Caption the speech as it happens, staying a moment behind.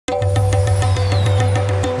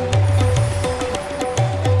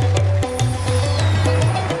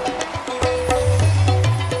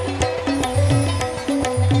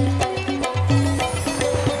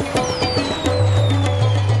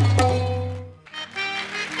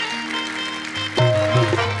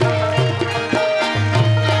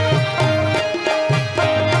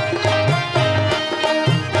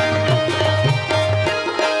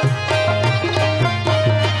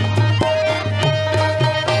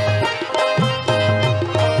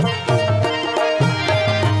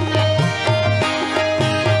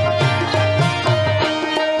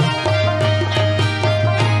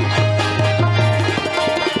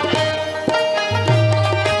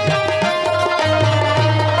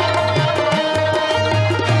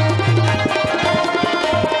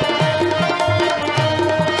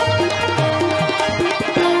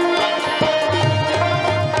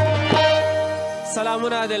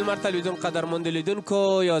لمر تلویزیون قدرمند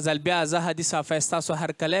لیدونکو یو ځل بیا زه حدي صافی ستاسو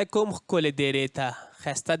هرکلی کوم ښکلې دېرې ته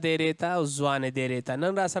ښایسته دېرې ته او ځوانې دېرې ته.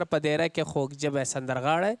 نن را سره په دېره کې خوږ ژبی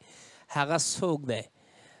سندرغاړی هغه څوک دی؟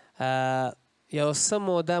 یو څه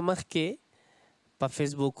موده مخکې په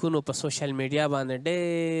فیسبوکونو په سوشل میډیا باندې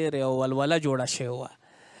ډېر یو ولوله جوړه شوې وه،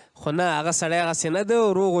 خو نه هغه سړی هغسې نه دی،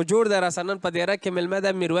 روغ و جوړ دی. راسره نن په دېره کې میلمه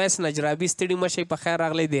ده میرویس نجرابی. ستړي مه شئ، په خیر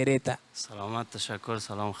راغلی دېرې ته. سلامت، تشکر.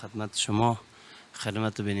 سلام خدمت شما،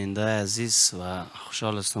 خدمت بیننده عزیز و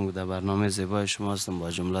خوشحال هستم که در برنامه زیبای شما هستم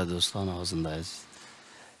با جمله دوستان آزنده عزیز.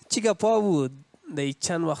 چی گپا بود؟ در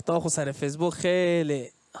چند وقتا خود سر فیسبوک خیلی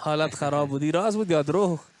حالت خراب بودی، راست بود یا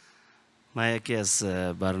دروغ؟ من یکی از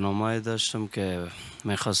برنامه داشتم که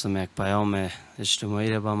میخواستم یک پیام اجتماعی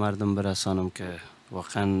را به مردم برسانم که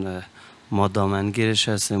واقعا ما دامنگیرش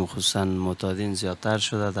هستیم، خصوصا معتادین زیادتر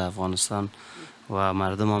شده در افغانستان و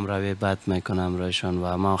مردم هم روی بد میکنه امرایشان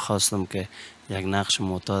و من خواستم که یک نقش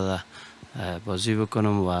معتاد بازی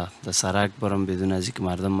بکنم و در سرک برم بدون از اینکه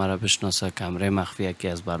مردم مرا بشناسه. کمره مخفی یکی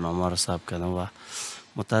از برنامه را ثبت کردم و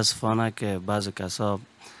متاسفانه که بعضی کسا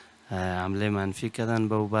حمله منفی کردن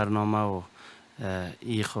به او برنامه و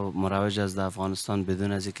این خب مروج از افغانستان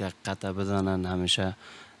بدون از اینکه قطع بدانن همیشه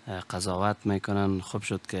قضاوت میکنن. خوب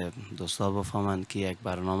شد که دوستا بفهمند که یک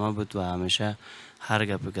برنامه بود و همیشه هر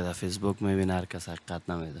گپی که در فیسبوک میبینه هر کس حقیقت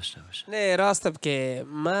نمیداشته باشه. نه راستم که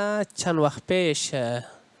ما چند وقت پیش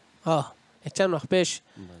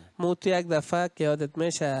مو تو یک دفعه که یادت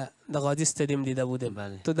میشه در قاضی استادیوم دیده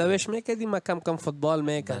بودیم. تو دوش میکردی، ما کم کم فوتبال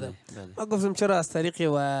میکردم. ما گفتم چرا از طریق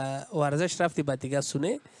ورزش رفتی با دیگه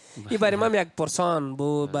سونه. این برای من یک پرسان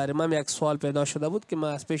بود، برای من یک سوال پیدا شده بود که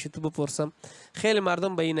من از پیش تو بپرسم. خیلی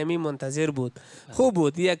مردم به اینمی منتظر بود. خوب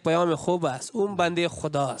بود، یک پیام خوب است، اون بنده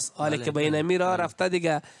خداست. حالا که به اینمی راه رفته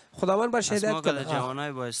دیگه خداوند بر شهادت کنه.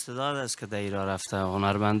 جوانای با استعداد است که در ایران رفته،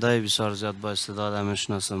 هنرمندای بسیار زیاد با استعداد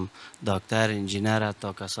میشناسم، دکتر، انجینر،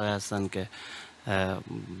 حتی کسایی هستند که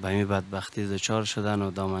به این بدبختی دچار شدن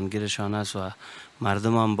و دامنگیرشان است و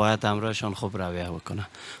مردم هم باید همراهشان خوب رویه بکنه.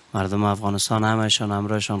 مردم افغانستان همشان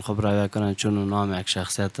همراهشان خوب رویه کنن، چون اونا هم یک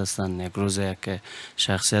شخصیت هستند. یک روز یک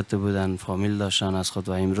شخصیت بودن، فامیل داشتن از خود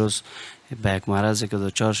و امروز به یک مرضی که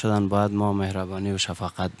دچار شدن باید ما مهربانی و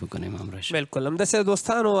شفقت بکنیم همراهشان. بالکل هم دسه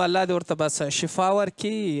دوستانو الله دې ورته بس شفا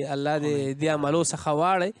ورکړي، الله دې دې عملو څخه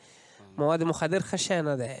واړی. مواد مخدر ښه شی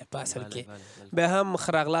نه دی په اصل کې. بیا هم ښه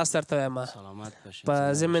راغلاست درته وایم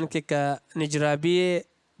په ضمن کې که نجرابي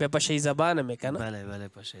به پشهی زبانه میکنه. بله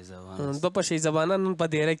پشهی زبان. دو پشهی زبانه نن په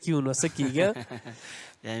دیره کې اونو څه کیږي؟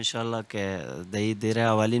 انشالله که در این دیره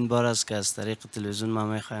اولین بار است که از طریق تلویزیون ما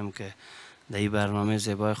میخوایم که در این برنامه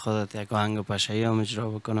زیبای خودت یک آهنگ پشهی هم اجرا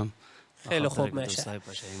بکنم. خیلی خوب میشه.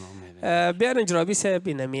 بیا نجرابی صاحب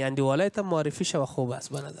اینمی اندیوالای تا معرفی شو خوب است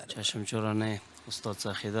به نظر. چشم چرا نه. استاد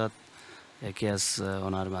سخیدات یکی از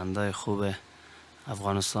هنرمندای خوب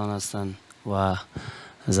افغانستان هستند و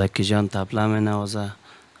زکی جان طبله می نوازه،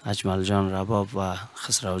 اجمل جان رباب و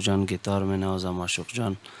خسرو جان گیتار می نوازه، ماشوق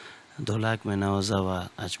جان دولک می نوازه و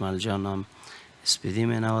اجمل جان هم اسپیدی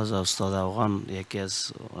می نوازه. استاد افغان یکی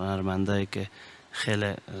از هنرمندایی که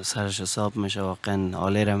خیلی سرش حساب میشه، واقعا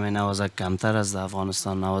عالی را می نوازه، کمتر از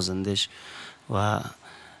افغانستان نوازندش و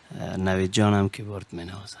نوید جان هم کیبورد می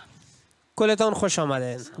نوازه. کلتان خوش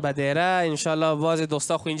آمدین به دیره. انشالله باز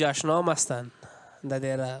دوستا خو اینجا آشنا هم هستن. در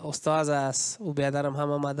دیره استاد است، او بیادرم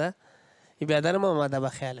هم آمده، این بیادرم آمده به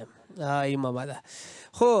خیالم این آمده.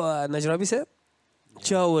 خب نجرابی صاحب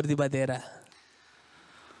چه آوردی به دیره؟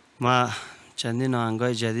 ما چندین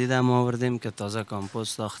آهنگای جدید هم آوردیم که تازه کامپوز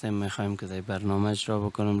ساختیم، میخوایم که در برنامه اجرا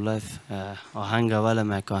بکنم لایف. آهنگ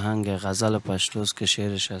اول یک آهنگ غزل پشتوست که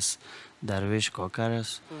شعرش از درویش کاکر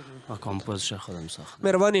است و کامپوزش خودم ساختم.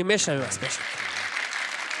 مهربانی میشنویم از پیش.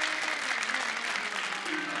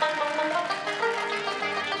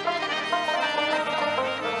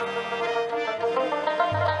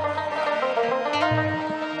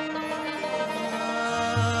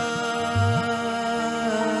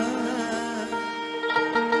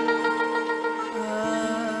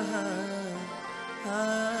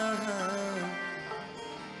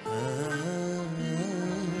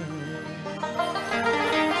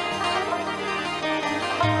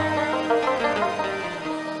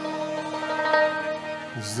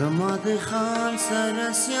 زما د خان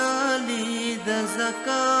سره سیالي د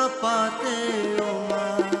زکا پاتې وما،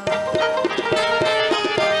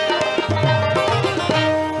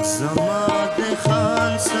 زما د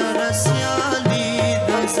خان سره سیالي د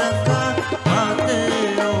زکا پاتې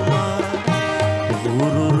وما،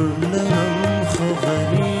 غرور لرم خو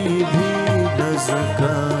غریبي د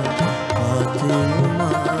زکا پاتې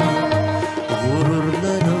وما، غرور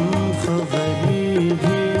لرم خو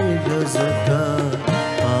غریبي د زکا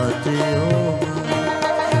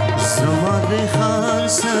زما د خان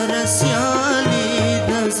سره سیالي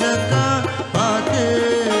د زکا پاتې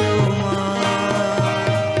وما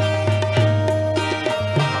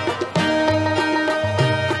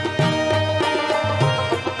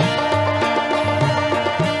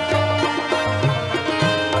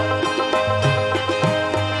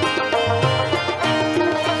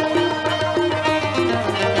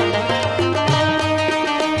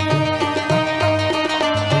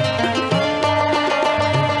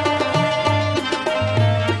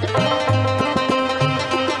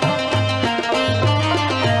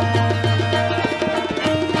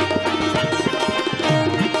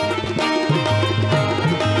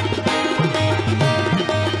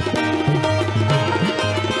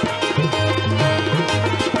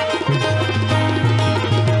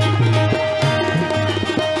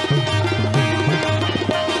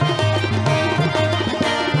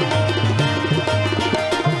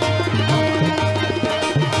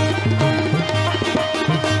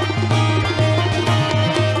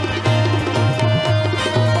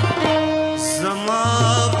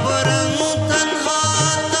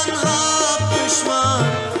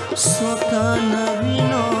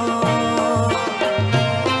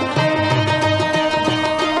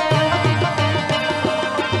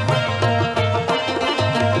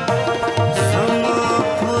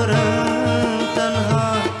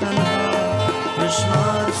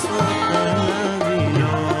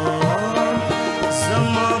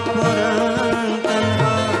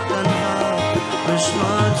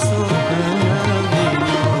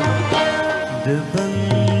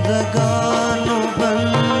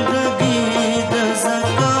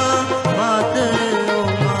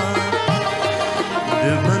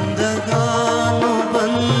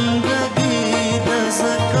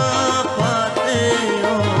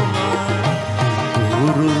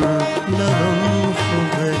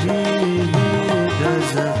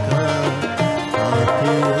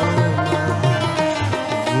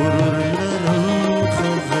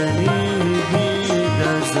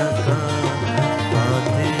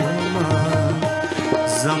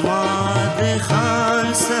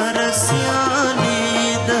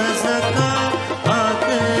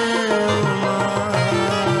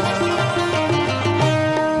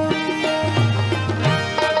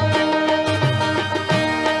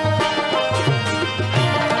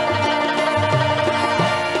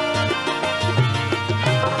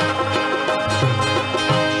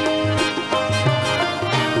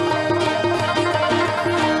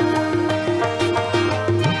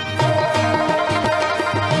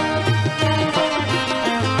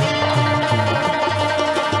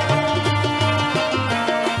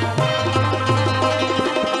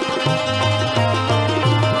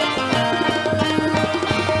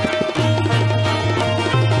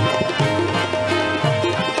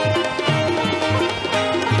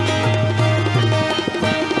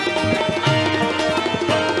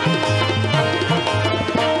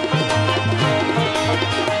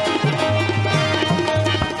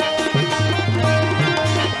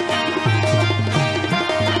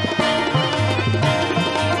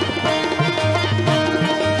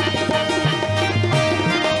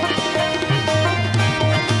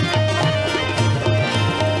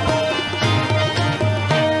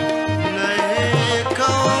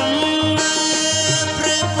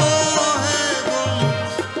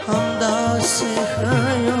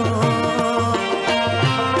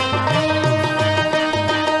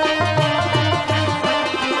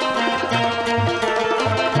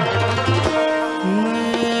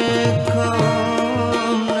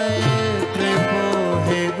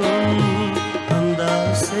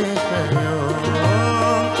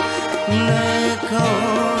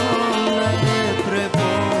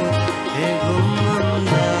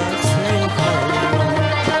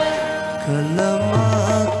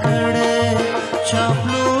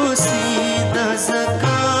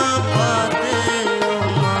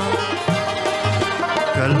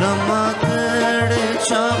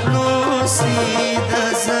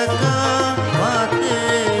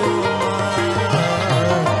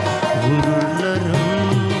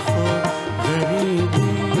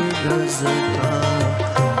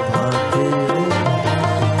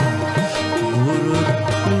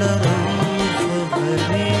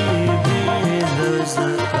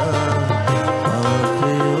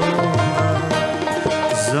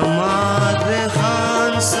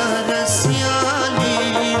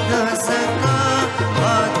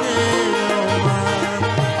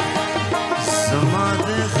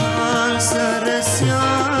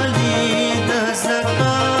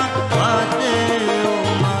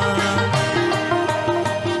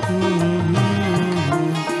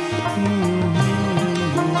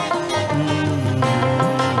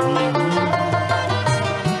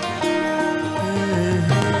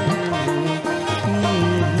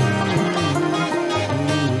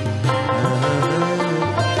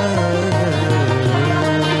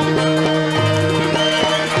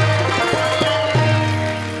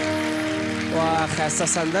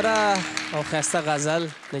خسته سندره او خسته غزل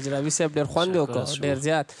نجرابي صاحب ډېر خوند یې وکړ ډېر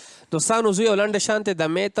زیات. دوستانو زه یو لنډه شانتې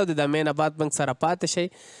دمې ته د دمې نه بعد موږ سره پاتې شئ.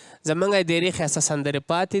 زموږ یې ډېرې ښایسته سندرې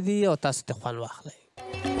پاتې دي او تاسو ترې خوند واخلئ.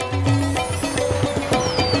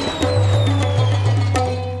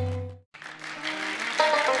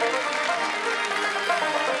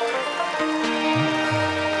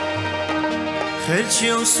 خیر چې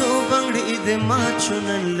یو څو بنګړي د ما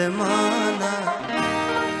چونن له مانا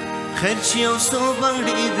خیر چې یو څو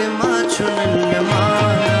بنګړي د ما چونن له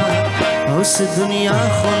مانا اوس دنیا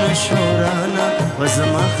خو نشورانا و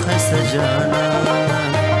زما ښایسته جانا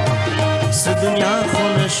اوس دنیا خو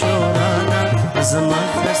نشورانا و زما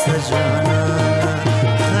ښایسته جانا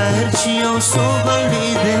خیر چې یو څو بنګړي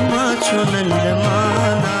د ما چونن له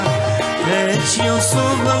مانا خیر چې یو څو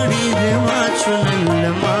بنګړي د ما چونن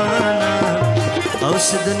له مانا اوس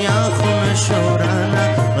دنیا خو نشورانا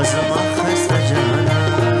و زما ښایسته جانا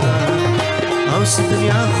اوس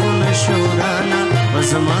دنیا خو نشورانا و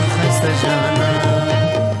زما ښایسته جانا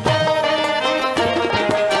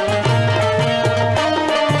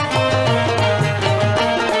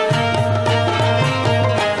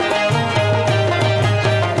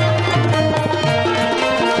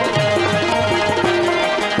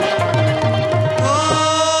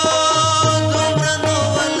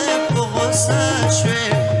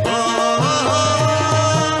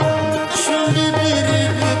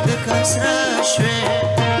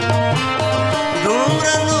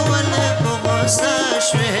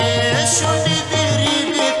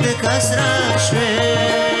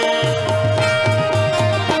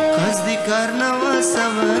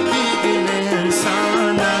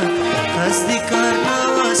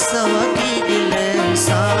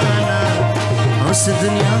اوس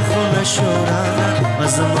دنیا خو نشورانا و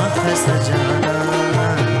زما ښایسته جانا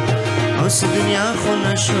اوس دنیا خو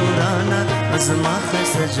نشورانا و زما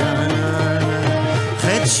ښایسته جانا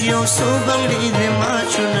خیر چې یو څو بنګړي د ما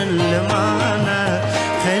چونن له مانا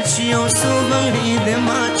خیر چې یو څو بنګړي د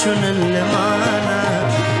ما چونن له مانا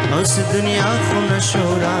اوس دنیا خو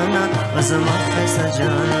نشورانا و زما ښایسته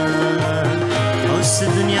جانا اوس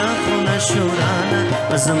دنیا خو نشورانا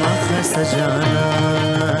و زما ښایسته جانا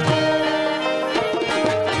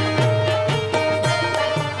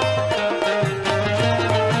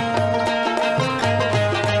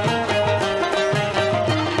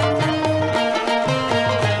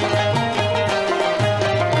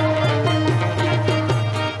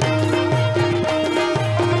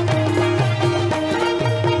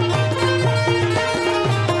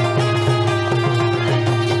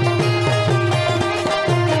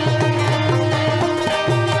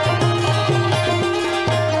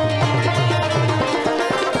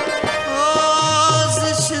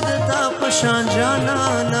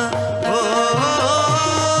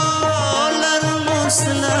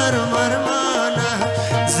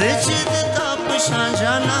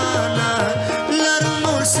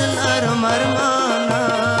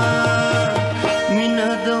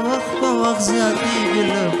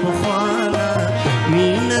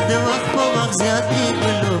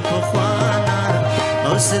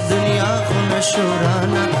اوس دنیا خو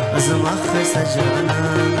نشورانا زما ښایسته جانا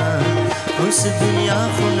اوس دنیا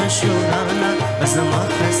خو نشورانا زما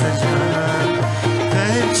ښایسته جانا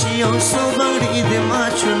خیر چې یو څو بنګړي د ما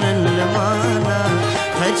چونن له مانا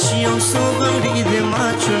خیر چې یو څو بنګړي د ما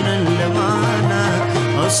چونن له مانا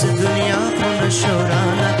اوس دنیا خو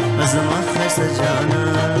نشورانا زما ښایسته جانا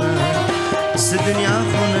اوس دنیا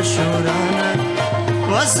خو نشورانا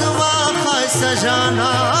زما ښایسته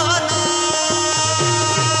جانا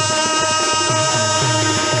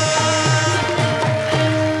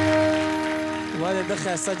د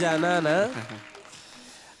ښایسته جانانه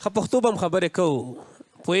ښه پښتو به هم خبرې کوو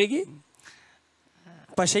پوهېږي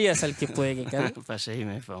پشهی اصل کې پوهېږي که نه پشهی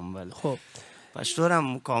میفهم بله خب پشتو را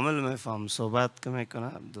کامل میفهم صحبت که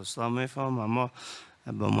میکنم دوستان میفهم اما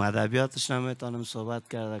با ادبیاتش نمیتونم صحبت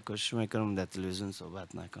کرده کوشش میکنم در تلویزیون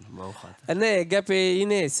صحبت نکنم با او خاطر نه گپ این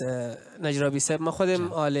نیست نجرابی صاحب من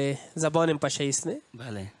خودم آل زبانم پشهیست نه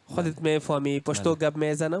بله خودت میفهمی پشتو گپ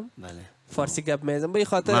میزنم بله فارسی گپ میزنم به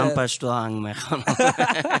خاطر من پشتو آهنگ میخوانم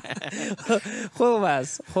خوب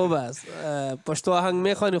است خوب است پشتو آهنگ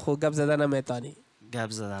میخوانی خوب گپ زدن نمیتونی گپ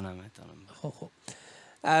زدن نمیتونم خوب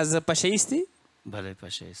از پشهیستی بله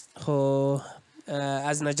پشهیست خب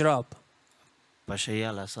از نجراب پشهی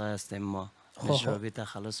علاسای هستیم ما نجرابی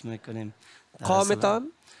تخلص میکنیم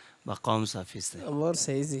قامتان با قام صفیسته امور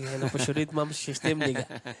سیزی یعنی پشورید ما ششتیم دیگه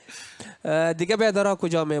دیگه بیادارا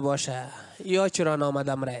کجا می باشه یا چرا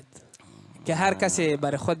نامدم رید که هر کسی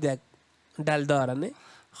برای خود یک دل داره نه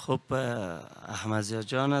خب احمدزیا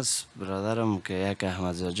جان است برادرم که یک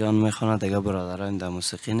احمدزیا جان میخونه دیگه برادران در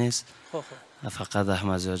موسیقی نیست فقط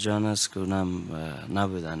احمد جان است که اونم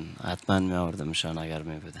نبودن، حتما می آوردمشان اگر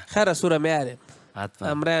می بودن. خیر سوره میاریم حتما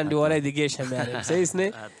امره اندیواله دیگه شه میاریم. صحیح است نه؟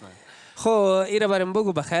 حتما. خب ایره بریم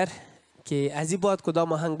بگو بخیر که از این بعد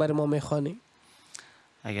کدام آهنگ برای ما میخوانی؟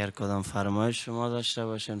 اگر کدام فرمایش شما داشته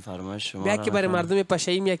باشین فرمایش شما بیا را که برای بخوانم. مردم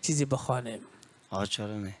پشهیم یک چیزی بخوانیم.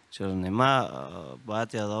 چرا نه ما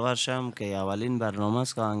باید یادآور شم که اولین برنامه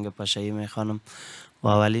است که آهنگ پشهی میخوانم و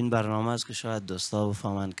اولین برنامه است که شاید دوستا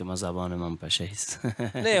بفهمند که ما زبان من پشهی است.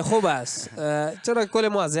 نه خوب است، چرا کل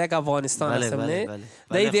ما از یک افغانستان هستیم نه؟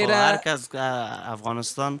 بله دیره هر کس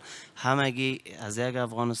افغانستان همگی از یک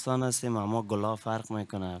افغانستان هستیم اما گلا فرق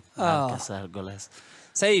میکنه، هر کس هر گل است.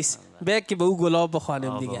 صحیح است، بیا که به او گلاب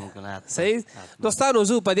بخوانیم دیگه. صحیح. دوستان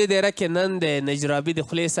حضور په دې دیره کې نن د نجرابي د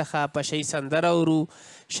خولې څخه پشهي سندره اورو،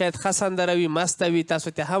 شاید ښه سندره وي، مسته وي، تاسو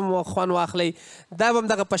ته هم خوند واخلئ. دا به هم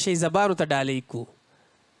دغه پشهي زبانو ته ډالۍ کو.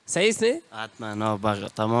 صحیح است نه؟ حتما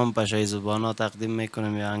تمام پشهی زبان ها تقدیم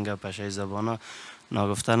میکنیم. یا آهنگ پشهی زبان ها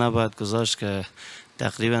ناگفته نباید گذاشت که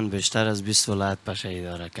تقریبا بیشتر از 20 ولایت پشهی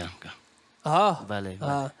داره کم کم. بله.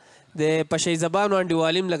 د پشهي زبانو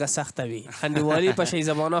انډیوالیم لږه سخته وي. انډیوالي پشهي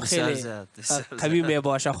زبانها خیلی قوی می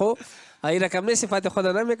باشه. خب این رقم نه صفات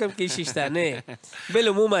خدا نمیکنم که شیشته نه.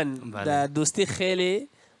 بالعموما در دوستی خیلی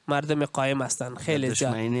مردم قایم هستن، خیلی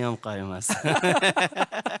زیاد. دشمنی هم قایم است.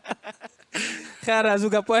 خیر از او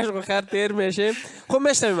گپایش خو خیر تیر میشه. خب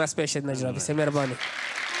میشنویم از پیشت نجرابی سه مهربانی.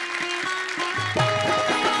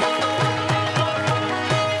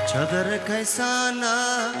 چادر کیسانا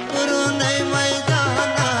برونی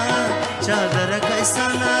میدانا، چادر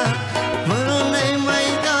کیسانا برونی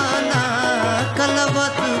میدانا،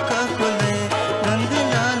 کلباتو کا کله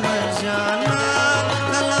دندلال ورجانا،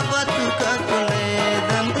 کلباتو کا کله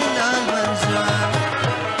دندلال ورجانا،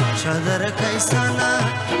 چادر کیسانا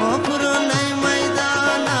برونی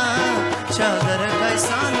میدانا، چادر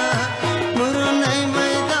کیسانا برونی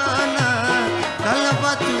میدانا،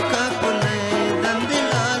 کلباتو کا کله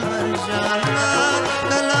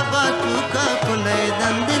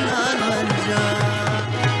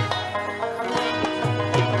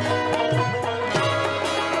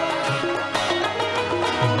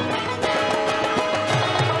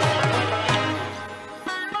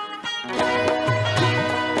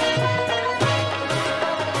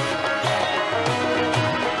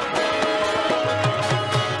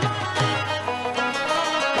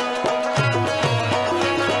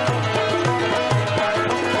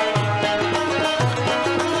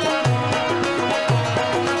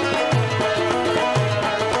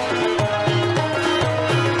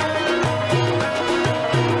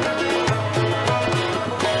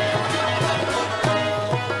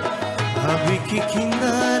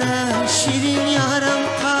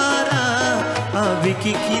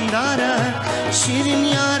کی کیندارا شیرین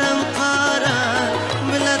یارم قارا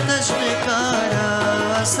بلا تشبیکارا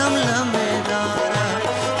سملا میدارا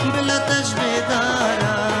بلا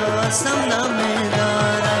تشبیدارا سملا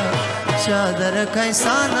میدارا چادر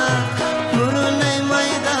کیسانا برونی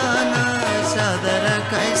میدانا چادر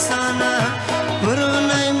کیسانا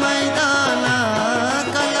برونی میدانا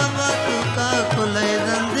کلباتو کا کلی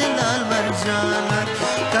دندلال برجانا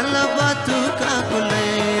کلباتو کا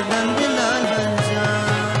کلی دندلال برجانا.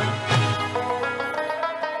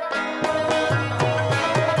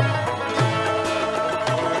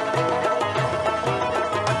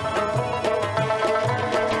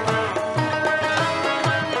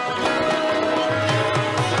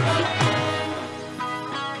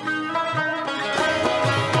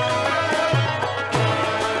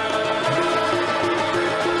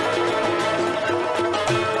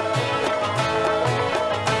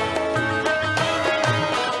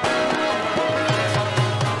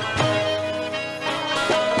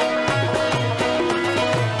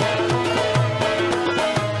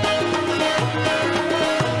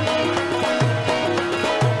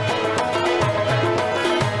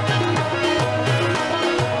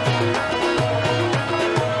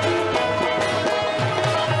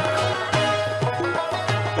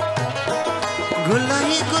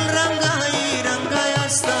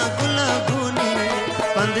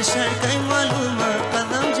 شرکای معلومه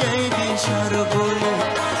قدم جایگی شارگونی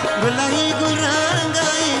گلایی گل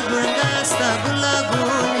رنگایی گلگاستا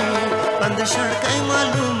گلابونی بند شرکای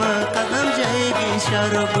معلومه قدم جایگی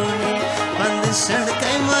شارگونی بند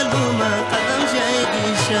شرکای معلومه قدم جایگی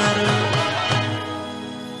شارگونی.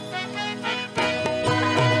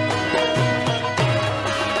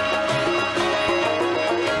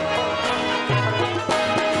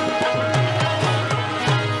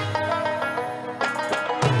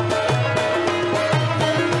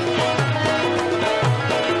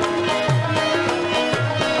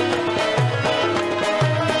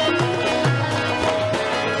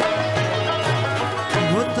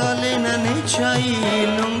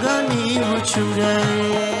 चुंगाई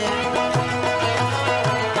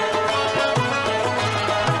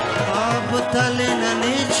अब तले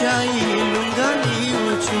नने चाई लुंगानी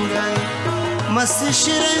वो चुंगाई मस्त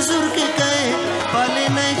शिरे जुर के कहे पाले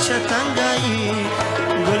नए चतंगाई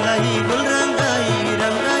गुलाई गुल रंगाई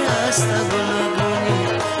रंगाई आस्ता गुलागोनी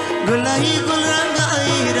गुलाई गुल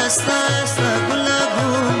रंगाई रास्ता आस्ता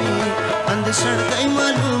गुलागोनी अंध सड़काई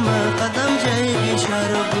मालूम कदम जाएगी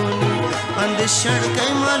शारगोनी अंध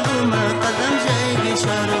सड़काई मालूम कदम जाएगी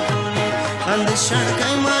शारगोनी अंध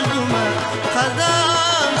सड़काई मालूम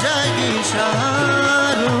कदम जाएगी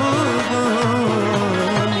शारगोनी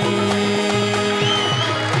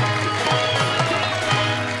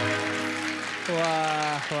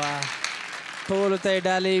ټولو ته یې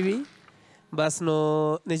ډالۍ وي بس نو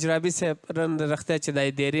نجرابي صاحب رن رښتیا چې دا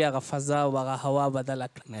دیرې هغه فضا او هغه هوا بدله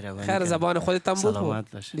کړه خیر زبان خودت هم بود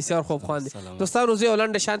بسیار خوب خواندی دوستانو زه یو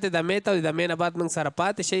لنډه شانتې دمې ته او د دمې نه بعد موږ سره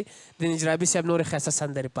پاتې شئ د نجرابي صاحب نورې ښایسته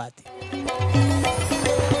سندرې پاتې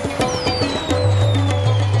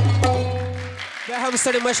بیا هم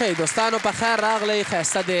ستړي مه شئ دوستانو په خیر راغلی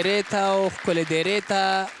ښایسته دیرې ته او ښکلې دیرې ته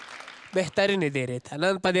بهترینې دیرې ته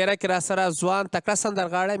نن په دیره کې را سره ځوان تکړه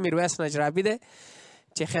سندرغاړی میرویس نجرابي دی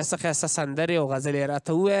چې ښایسته ښایسته سندرې او غزلې یې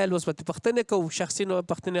راته وویل اوس به ترې پوښتنې کوو شخصي نو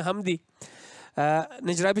پوښتنې هم دي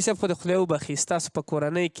نجرابي صاحب خو د خدای وبخي ستاسو په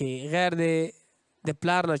کورنۍ کې غیر د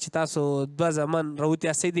پلار نه چې تاسو دوه زمن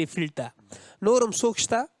راوتي یاستئ دې فیلډ ته نور هم څوک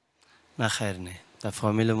شته نه خیر نه در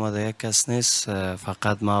فامیل ما دیگه کس نیست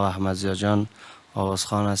فقط ما و احمد زیا جان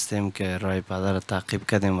آوازخوان هستیم که راه پدر رو تعقیب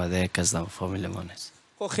کردیم و دیگه کس در فامیل ما نیست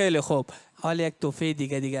خب خیلی خوب حالا یک توفیق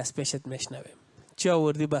دیگه از پیشت میشنویم چی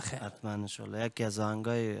آوردی بخیر حتما انشالله یکی از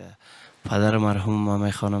آهنگای پدر مرحوم ما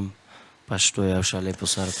میخوانم پشتو یا شاله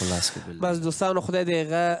پسر پلاس که بلد بس دوستانو خدای دی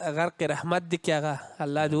غرق رحمت دی که آقا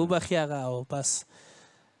الله دی وبخی آقا او بس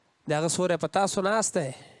دی آقا سوره په تاسو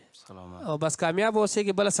ناسته او بس کامیاب اوسئ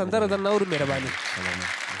که بله سندره در نور مهرباني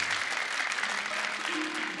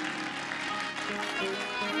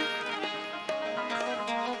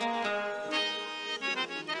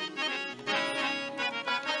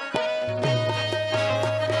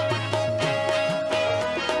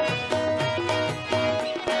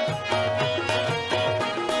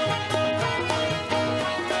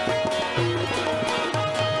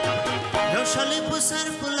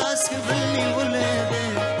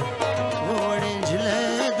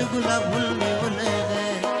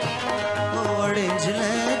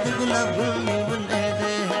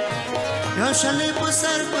شلې په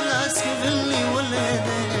سر په لاس کې ګل نیولی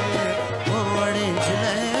دی ووړې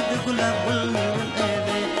نجلۍ د ګلاب ګل نیولی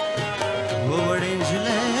دی ووړې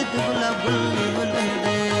نجلۍ د ګلاب ګل نیولی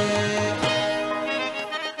دی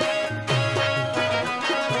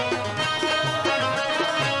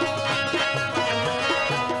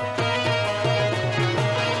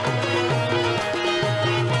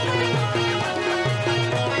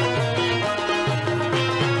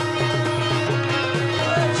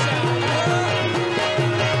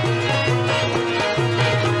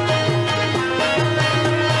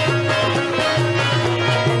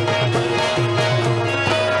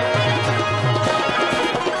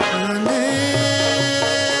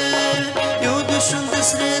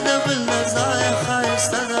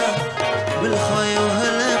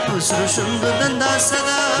شند دندا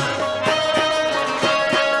صدا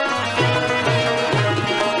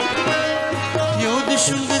یو د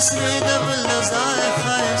شند سره د بل ځای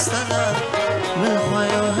خایسته ده من خو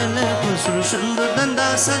یو هله پسر شند دندا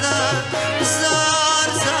صدا زار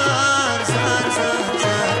زار زار زار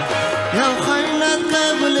زار یو خیانت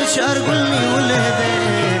قبل شعر ګل نیولې ده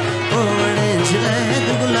وړې نجلۍ د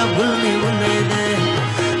ګلاب ګل نیولې ده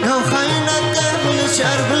یو خیانت قبل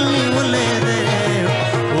شعر ګل نیولې ده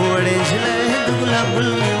ګل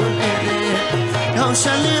نیولې دی یو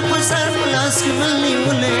شلې په سر په لاس کې ګل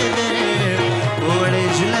نیولې دی وړې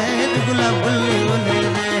نجلۍ د ګلاب ګل نیولې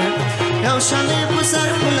دی یو شلې په سر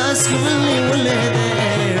په لاس کې ګل نیولې دی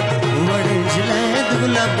وړې نجلۍ د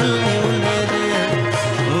ګلاب ګل نیولې دی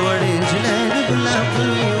وړې نجلۍ د ګلاب ګل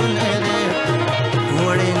نیولې دی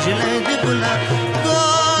وړې نجلۍ د ګلاب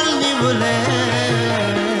ګل نیولې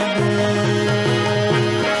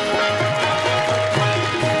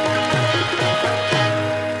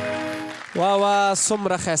واه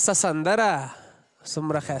څومره ښایسته سندره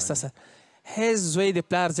څومره ښایسته سندره هیڅ زوی د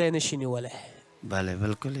پلار ځای نشي نیولی بله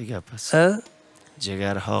بالکل یک پس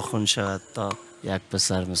جگرها خون شود تا یک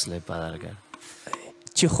پسر مثل پدرگرد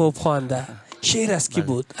چی خوب خوانده شعر از کی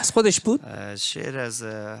بود؟ از خودش بود؟ شعر از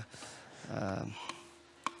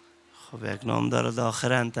خب یک نام داره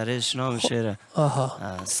داخل انترش نام شعر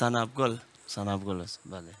سنبگل سنبگل است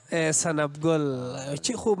بله سنبگل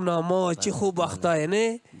چی خوب نامه چی خوب وقتای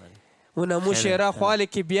نه؟ اونمو شعرها خواله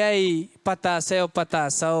که بیایی پتاسه و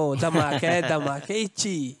پتاسه و دماکه دماکه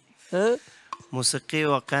چی؟ موسیقی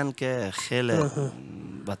واقعا که خیلی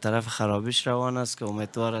به طرف خرابیش روان است که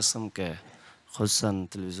امیدوار هستم که خصوصا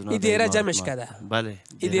تلویزیون این دیره جمعش کرده. بله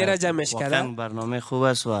این دیره جمعش کرده. واقعا برنامه خوب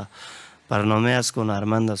است و برنامه از که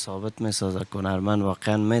هنرمند ثابت می سازه که هنرمند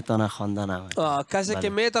واقعا میتونه خواندن هم. کسی که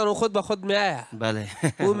میتونه خود به خود میآیه. بله.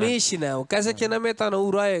 او میشینه و کسی که نمیتونه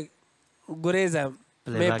او رای گریزم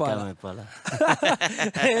میپاله.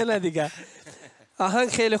 نه دیگه. آهنگ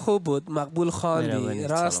خیلی خوب بود، مقبول خواندی.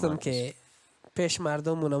 راستم که پیش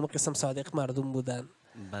مردم اونم قسم صادق مردم بودن.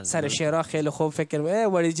 سر شعرها خیلی خوب فکر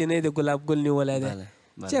ولی جنید گلاب گل نیولده.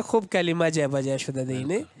 چه خوب کلمه جای بجای شده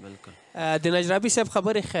دینه. د نجرابی صاحب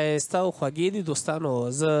خبرې ښایسته او خوږې دي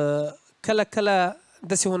دوستانو. زه کله کله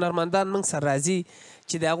داسې هنرمندان موږ سره راځي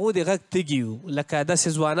چې د هغو د غږ تږي یو، لکه داسې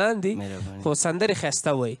ځوانان دي خو سندرې ښایسته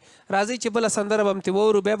وایي. راځئ چې بله سندره به هم ترې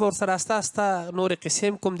واورو، بیا به ورسره استه استه نورې قصې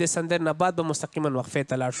هم کوم د سندرې نه بعد به مستقیما وقفې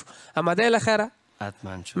ته لاړ شو. آماده یې له خیره؟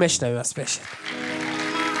 حتما شو. میشنویم از پیش.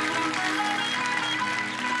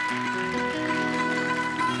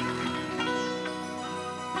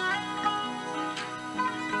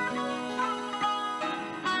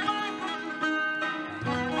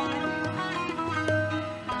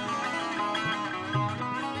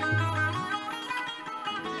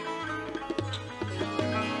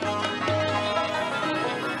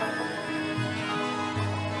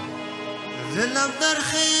 دلم در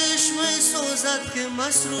خشم سوزد که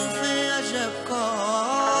مصروف عجب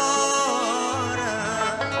کارم،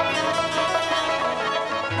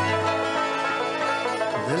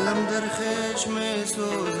 دلم در خشم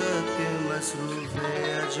سوزد که مصروف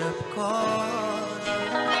عجب کارم،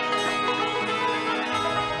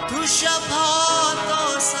 تو شبها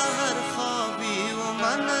تا سحر خوابی و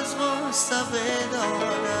من از غصه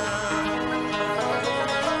بیدارم.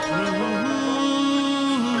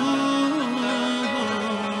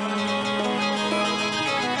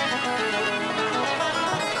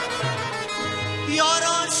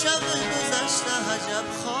 یاران شب گذشته عجب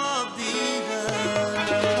خواب دیدم،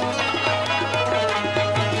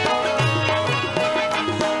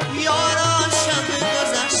 یاران شب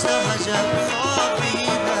گذشته عجب خواب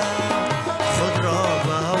دیدم، خود را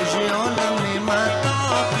به اوج عالم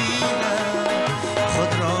متابیدم،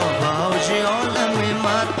 خود را به اوج عالم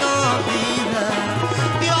متابیدم،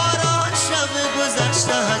 یاران شب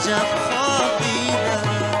گذشته عجب خواب دیدم،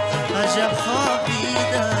 عجب خواب دیدم.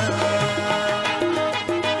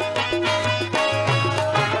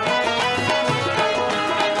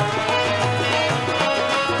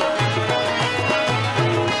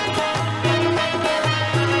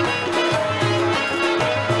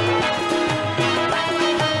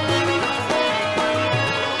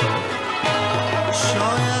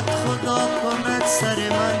 سر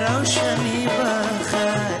من روشنی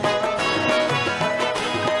بخیر،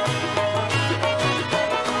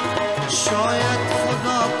 شاید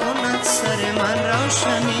خدا کند سر من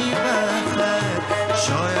روشنی بخیر،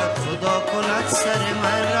 شاید خدا کند سر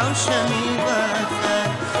من روشنی بخیر،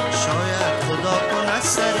 شاید خدا کند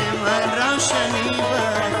سر من روشنی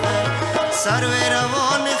بخیر. سرو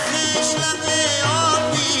روان خویش لب آب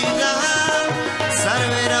دیدم،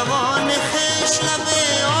 سرو روان خویش لب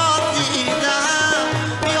آب دیدم،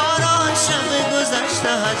 یاران شب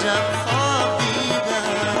گذشته عجب خواب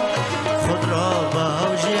دیدم، خود را به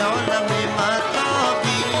اوج عالم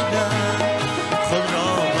متابیدم، خود را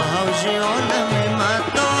به اوج عالم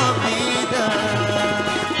متابیدم.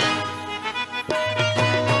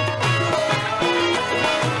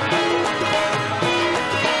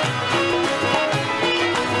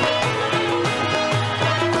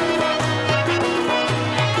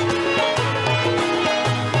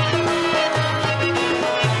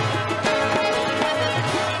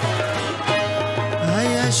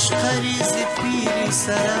 عشق پیری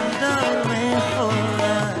سرم دار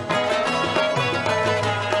میخورد،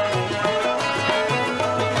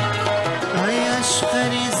 ای عشق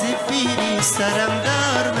ریزی پیری سرم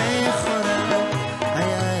دار میخورد،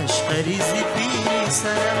 ای عشق ریزی پیری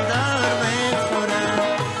سرم دار میخورد،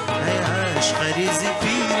 ای عشق ریزی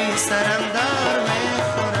پیری سرم دار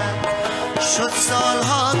میخورد. شد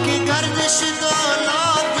سالها که گردش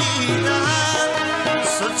دولاب دیدم،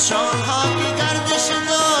 شد سالها که گردش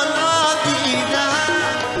دولاب دیدم،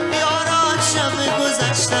 یاران شب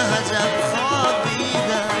گذشته عجب خواب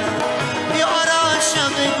دیدم، یاران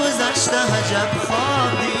شب گذشته عجب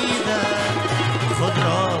خواب دیدم، خود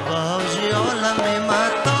را به اوج عالم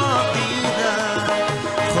متابیدم،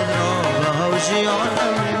 خود را به اوج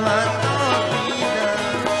عالم متابیدم،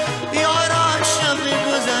 یاران شب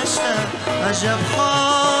گذشته عجب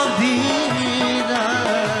خواب دیدم.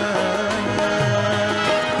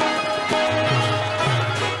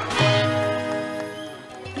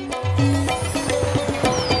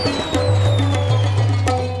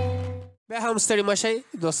 هم ستړي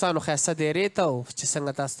مشئ دوستانو ښایسته دیرې ته او چې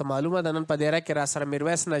څنګه تاسو ته معلومه ده نن په دیره کې را سره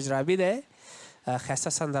میرویس نجرابي دی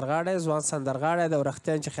ښایسته سندرغاړی ځوان سندرغاړی دی او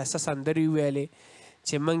رښتیا چې ښایسته سندرې وویلې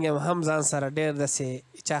چې موږ یې هم ځان سره ډېر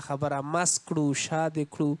داسې چا خبره مست کړو شاد یې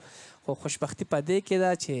کړو خو خوشبختي په دې کې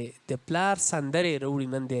ده چې د پلار سندرې راوړي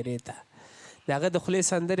نن دیرې ته د هغه د خولې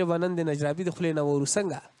سندرې به نن د نجرابي د خولې نه وورو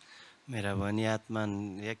څنګه مهربانی حتما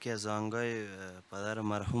یکی از آهنگای پدر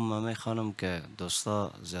مرحوم ممی خانم که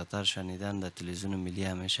دوستا زیادتر شنیدن در تلویزیون ملی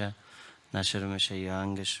همیشه نشر میشه یه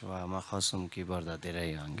آهنگش و ما خواستم که بار در دیره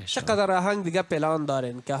یه آهنگش چقدر آهنگ دیگه پلان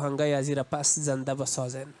دارین که آهنگای از زیر پس زنده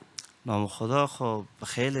بسازین نام خدا خب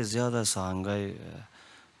خیلی زیاد است آهنگای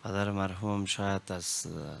پدر مرحوم شاید از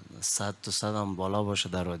 100 تا 100 هم بالا باشه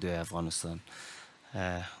در رادیوی افغانستان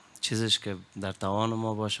چیزش که در توان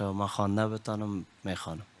ما باشه و ما خوانده بتانم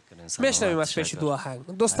میخوانم میشنویم از پیش دو آهنگ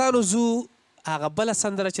دوستانو زو هغه بله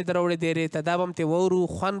سندره چې در وړې دیرې ته دا به هم ترې واورو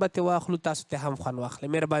خوند به ترې واخلو تاسو ترې هم خوند واخلئ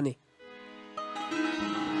مهرباني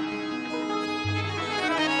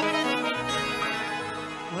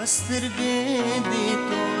وسترګې دې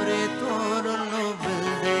تورې تورلو بل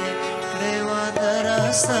دې کړې واده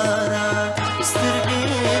راسره سترګې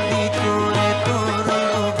دې تورې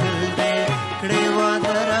تورلو بل دې کړې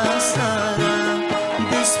واده راسره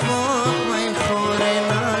د سپوږمۍ خورې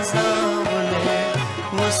نازولې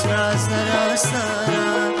اوس راسه راسره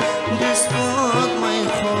د سپوږمۍ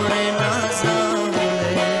خورې نازولې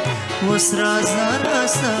اوس راسه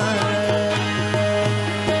راسره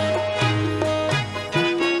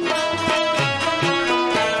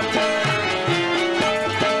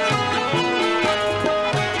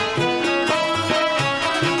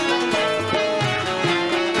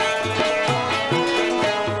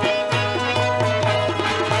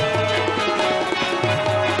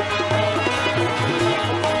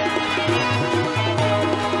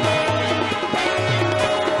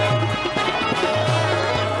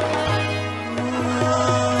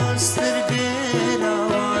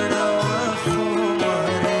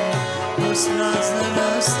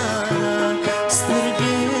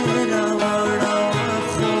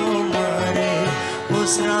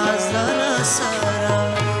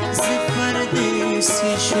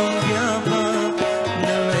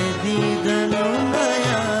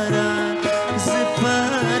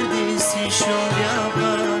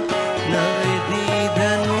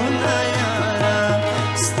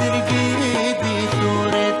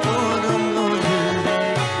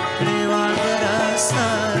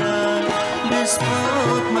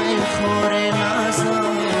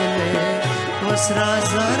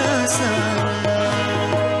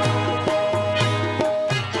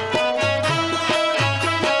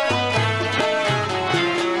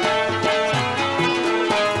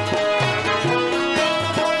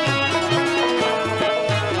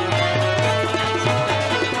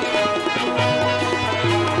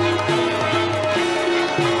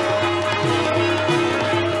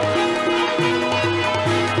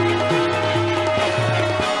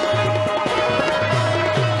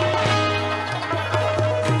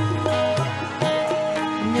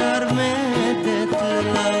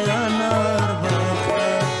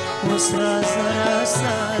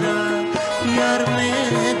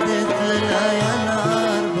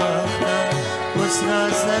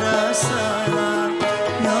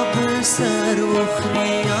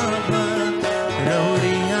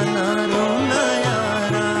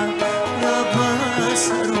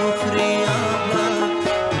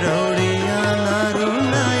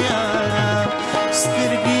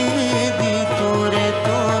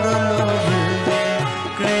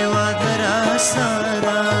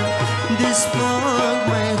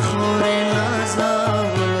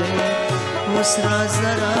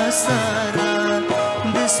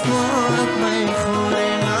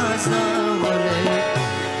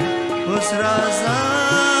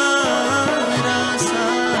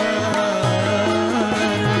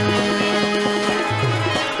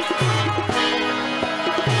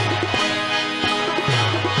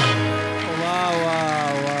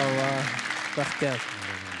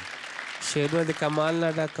شعرونه د کمال نه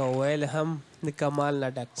ډک او ویل هم د کمال نه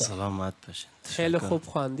ډک سلامت باشین خیلی خوب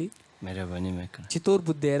خواندی مهربانی میکنم چطور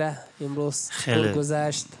بود دیره امروز خیلی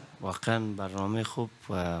گذشت واقعا برنامه خوب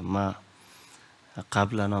و ما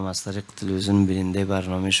قبلا هم از طریق تلویزیون بیننده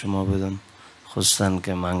برنامه شما بودم خصوصا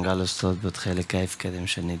که منگل استاد بود خیلی کیف کردیم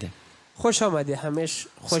شنیدیم خوش آمدی همیش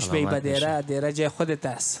خوش بی به دیره دیره جای خودت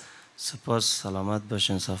است سپاس سلامت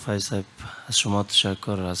باشین صفای صاحب از شما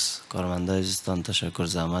تشکر از کارمندای عزیزتان تشکر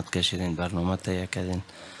زحمت کشیدین برنامه تهیه کردین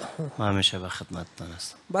ما همیشه به خدمتتان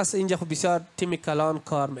هستم بس اینجا خب بسیار تیم کلان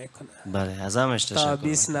کار میکنه بله از همش تشکر تا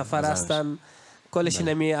 20 نفر هستن کلش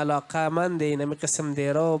نمی علاقه مند نمی قسم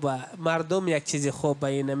دیره و مردم یک چیز خوب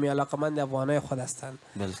به نمی علاقه مند افغانای خود هستند.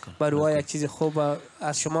 برای یک چیز خوب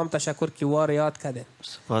از شما هم تشکر که وار یاد کردین.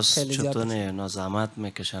 سپاس چطور نازحمت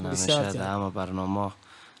میکشن همیشه در همه برنامه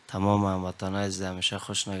تمام هموطنای از همیشه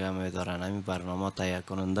خوش نگه میدارن. همین برنامه تهیه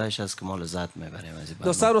کنندهش است که ما لذت میبریم از این برنامه.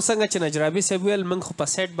 دوستانو څنګه چې نجرابي صاحب ویل موږ خو په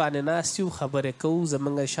سیټ باندې ناست یو خبرې کوو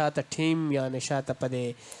زموږ شاته ټیم یعنې شاته په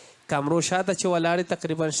دې کامرو شاته چې ولاړې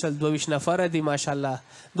تقریبا شل 22 نفره دي ماشاءالله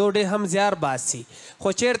دوی ډېر هم زیار باسي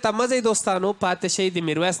خو چېرته مه ځئ دوستانو پاتې شئ د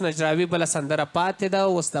میرویس نجرابي بله سندره پاتې ده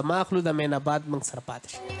اوس د ماخلو د مین آباد موږ سره پاتې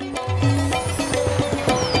شئ.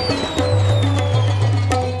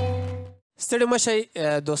 ستړي مه شئ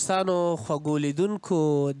دوستانو خوږو لیدونکو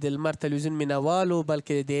د لمر تلویزیون مینوالو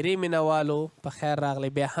بلکې د ډېرې مینوالو په خیر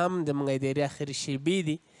راغلی بیا هم د موږ د ډېرې اخري شیبې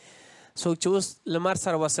دي څوک چې اوس لمر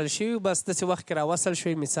سره وصل شوي بس داسې وخت کې راوصل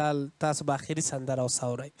شوي مثال تاسو به اخري سندره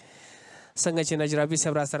وساورئ څنګه چې نجرابي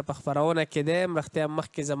صاحب را سره په خپرونه کې دی رښتیا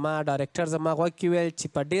مخکې زما ډایرکټر زما غوږ کې ویل چې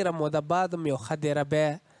په ډېره موده بعد م یو ښه دیره بیا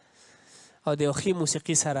او د یو ښې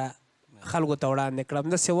موسیقي سره خلکو ته وړاندې کړم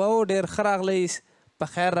داسې و ډېر ښه راغلی په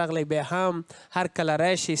خیر راغلی بیا هم هر کله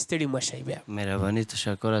راشي ستړي مه شئ بیا. مهربانی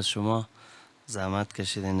تشکر از شما زحمت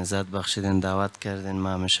کشیدین عزت بخشیدین دعوت کردین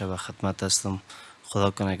ما همیشه به خدمت هستم.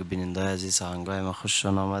 خدا کنه که بیننده عزیز آهنگای ما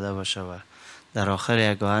خوششان آمده باشه و در آخر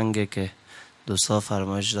یک آهنگی که دوستا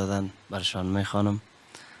فرمایش دادن برشان میخوانم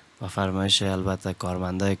و فرمایش البته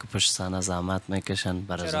کارمندایی که پشت صحنه زحمت میکشن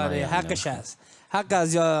برای حقش است حق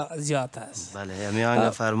زیاد است. بله همین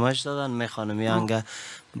آهنگ فرمایش دادن میخوانم این آهنگ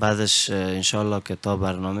بعدش انشالله که تا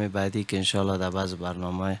برنامه بعدی که انشالله در بعض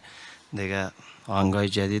برنامه دیگه آهنگای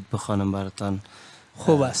جدید بخوانم براتون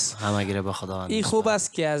خوب است. همه گیره به خدا این خوب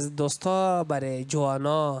است که از دوستا برای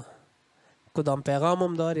جوانا کدام پیغام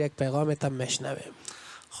هم دار یک پیغام تم میشنویم.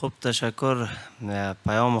 خوب تشکر.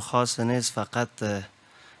 پیام خاص نیست فقط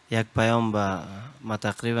یک پیام به ما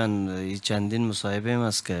تقریبا چندین مصاحبه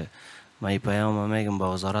است که ما این پیام میگم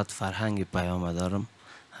با وزارت فرهنگ پیام دارم.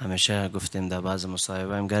 همیشه گفتیم در بعض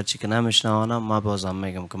مصاحبه هم گرچه که نمیشنوانم ما بازم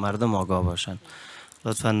میگم که مردم آگاه باشن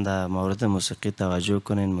لطفا در مورد موسیقی توجه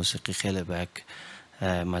کنین. موسیقی خیلی به یک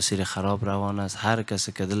مسیر خراب روان است. هر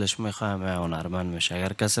کسی که دلش میخواه می هنرمند میشه.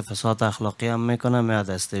 اگر کسی فساد اخلاقی هم میکنه میاد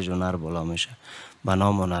استیج هنر بالا میشه به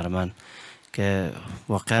نام هنرمند که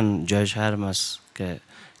واقعا جایش حرم است که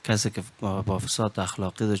کسی که با فساد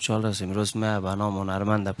اخلاقی دچار است امروز میاد به نام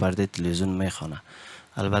هنرمند در پرده تلویزیون میخونه.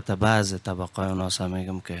 البته بعض طبقه اوناس هم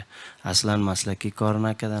میگم که اصلا مسلکی کار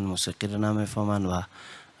نکردن موسیقی رو نمیفهمن و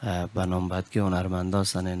به نامبدگی هنرمند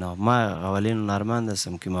هستن اینا. ما اولین هنرمند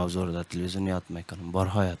هستم که موضوع رو در تلویزیون یاد میکنم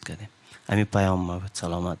بارها یاد کردیم. همین پیام ما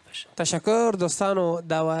سلامت باشه. تشکر دوستانو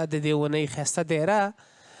دا د دې ونې ښایسته دیره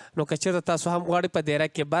نو که چېرته تاسو هم غواړئ په دیره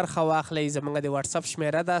کې برخه واخلئ زموږ د واتساپ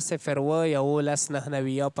شمېره ده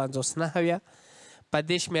 0 په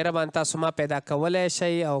دې شمېره باندې تاسو ما پیدا کولی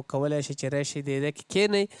شئ او کولی شئ چې راشئ دیره کې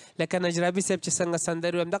کښېنئ لکه نجرابي صاحب چې څنګه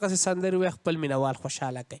سندرې وي همدغسې سندرې وي خپل مینوال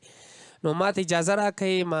خوشحاله کوي. نو ما ته اجازه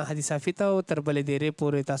راکړئ ما حدي صافي ته تر بلې دیرې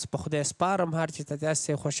پورې تاسو په خدای سپارم هر چېرته تاسې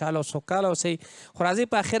خوشحاله او سوکاله اوسئ. خو راځئ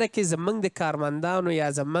په اخره کې زموږ د کارمندانو یا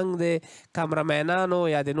زموږ د کامرمینانو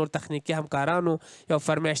یا د نور تخنیکي همکارانو یو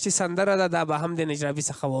فرمایشتي سندره ده دا به هم د نجرابي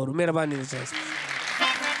څخه واورو. مهرباني نجرابي صاحب.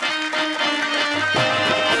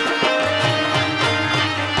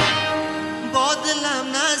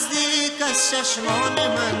 چشمان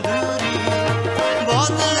من دوری با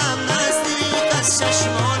دلم نزدیک از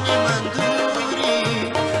چشمان من دوری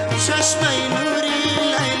چشمه نوری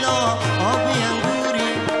لیلا آبی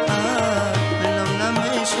انگوری دلم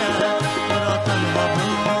نمیشه برا تنها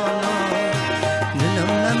بمانا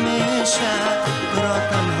دلم نمیشه برا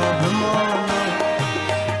تنها بمانا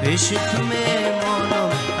پیش تو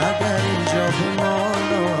میمانم اگر اینجا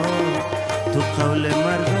بمانم تو قول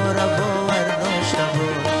مردا را باور داشته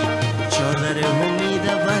باش چادر امید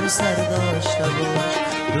بر سر داشته باش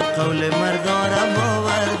دو قول مردارم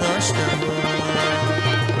باور داشته باش.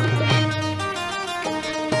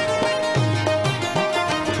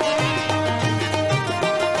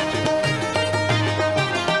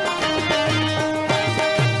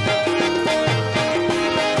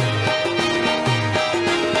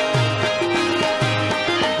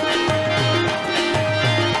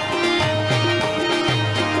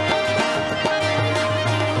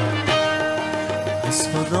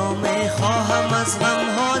 از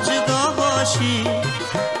غمها جدا باشی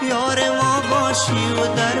یار ما باشی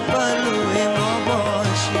و در پلوی ما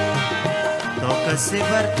باشی تا کسی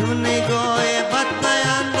بر تو نگاه بد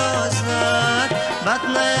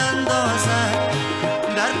نیندازد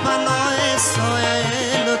در پناه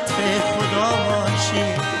سایه لطف خدا باشی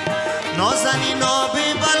نازنین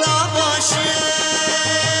آبی بلا باشی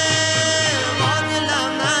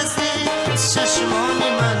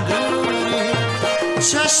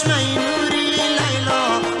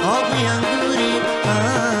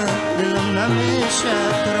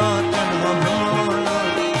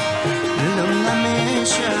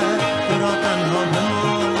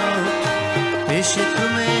پیش تو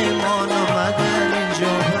میمانم اگر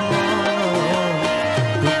اینجا بمانم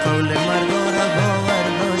تو قول مردا را باور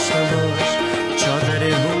داشته باش چادر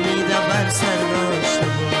امید بر سر داشته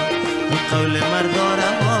باش تو قول مردا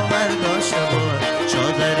را باور داشته باش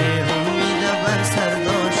چادر امید بر سر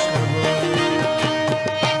داشته باش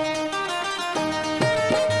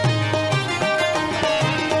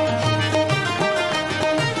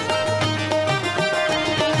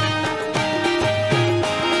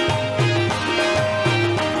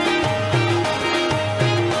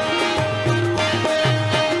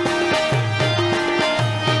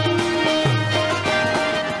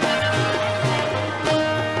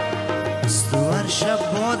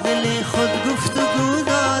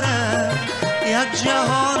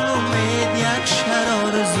جهان امید یک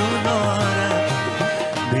شرار زوداره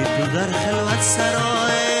بی تو در خلوت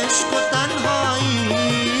سرای عشق و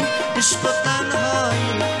تنهایی عشق و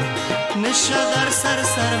تنهایی نشه در سر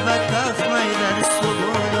سر به کف می در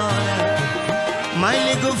صبح داره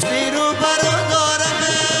میل گفته رو براداره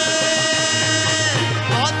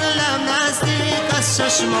با دلم نزدیک از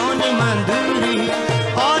چشمان من دوری